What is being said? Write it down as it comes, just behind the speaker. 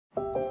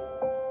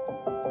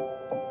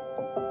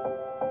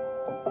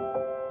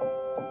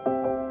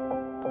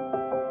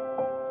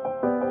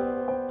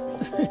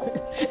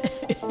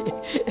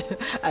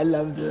I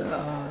love the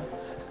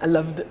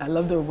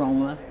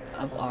aroma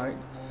of art,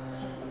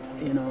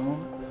 you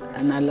know,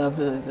 and I love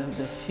the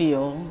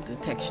feel, the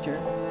texture.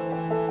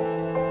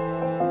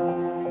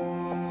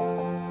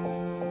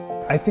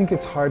 I think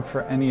it's hard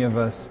for any of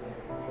us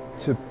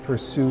to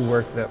pursue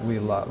work that we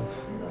love.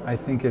 I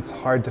think it's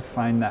hard to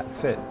find that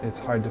fit. It's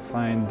hard to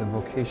find the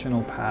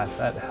vocational path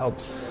that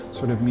helps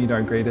sort of meet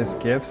our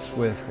greatest gifts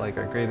with like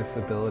our greatest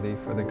ability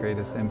for the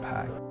greatest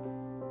impact.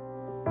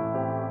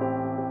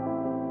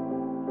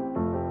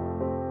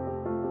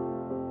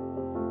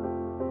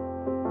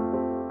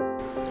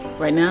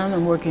 Right now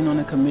I'm working on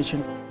a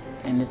commission,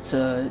 and it's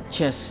a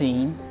chess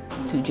scene.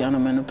 Two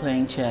gentlemen are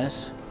playing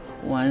chess.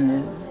 One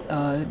is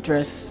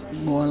dressed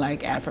more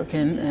like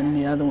African, and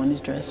the other one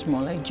is dressed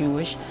more like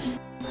Jewish.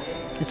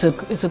 It's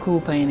a cool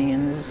painting,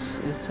 and it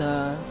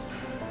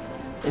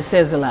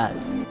says a lot.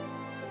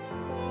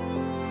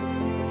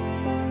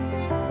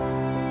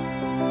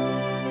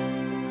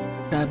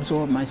 I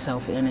absorb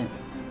myself in it,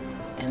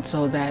 and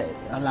so that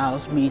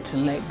allows me to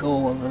let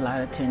go of a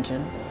lot of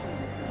tension,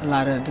 a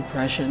lot of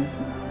depression.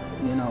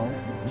 You know,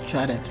 you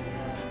try to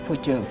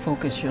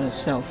focus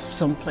yourself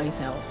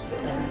someplace else,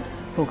 and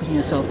focusing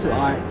yourself to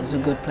art is a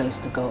good place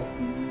to go.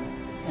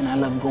 And I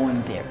love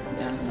going there.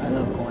 Yeah, I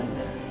love going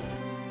there.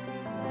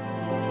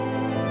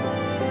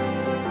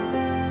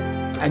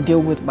 I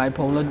deal with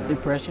bipolar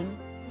depression,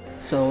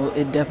 so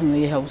it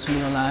definitely helps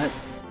me a lot.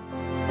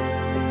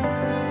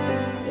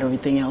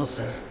 Everything else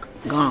is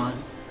gone,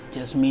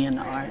 just me and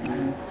the art,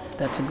 and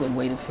that's a good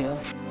way to feel.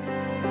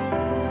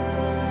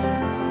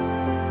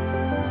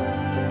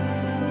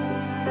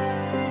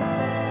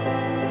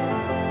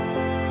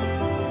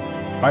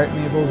 Art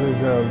Naples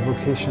is a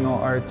vocational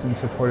arts and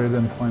supported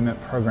employment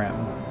program.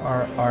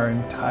 Our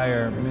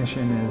entire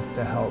mission is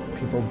to help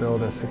people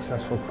build a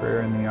successful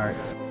career in the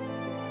arts.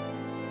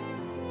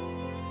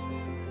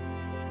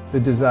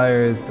 The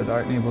desire is that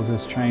Art Naples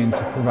is trying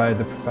to provide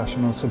the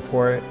professional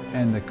support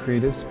and the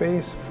creative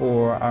space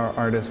for our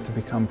artists to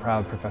become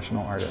proud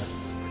professional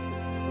artists.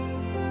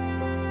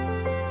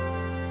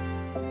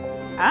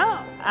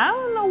 I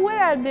don't know what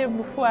I did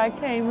before I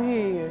came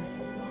here.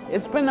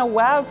 It's been a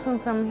while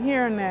since I'm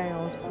here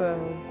now, so.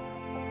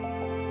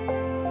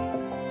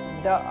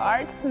 The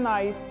art's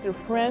nice, the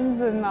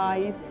friends are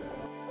nice.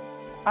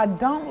 I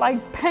don't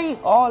like paint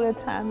all the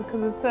time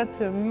because it's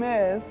such a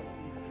mess.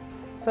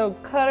 So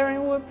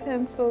coloring with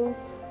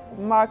pencils,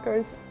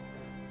 markers,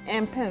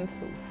 and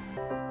pencils.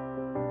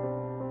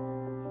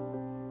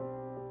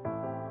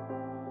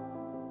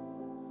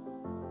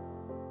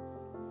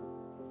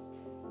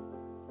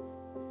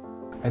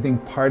 I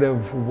think part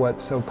of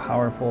what's so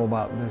powerful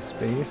about this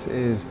space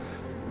is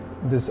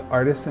these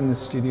artists in the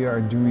studio are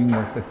doing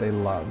work that they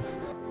love.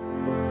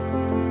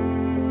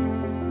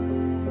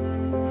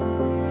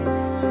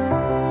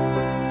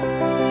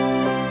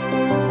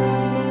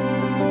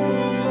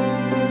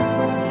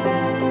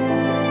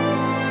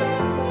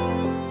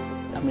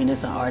 I mean,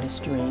 it's an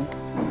artist's dream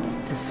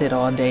to sit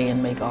all day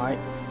and make art.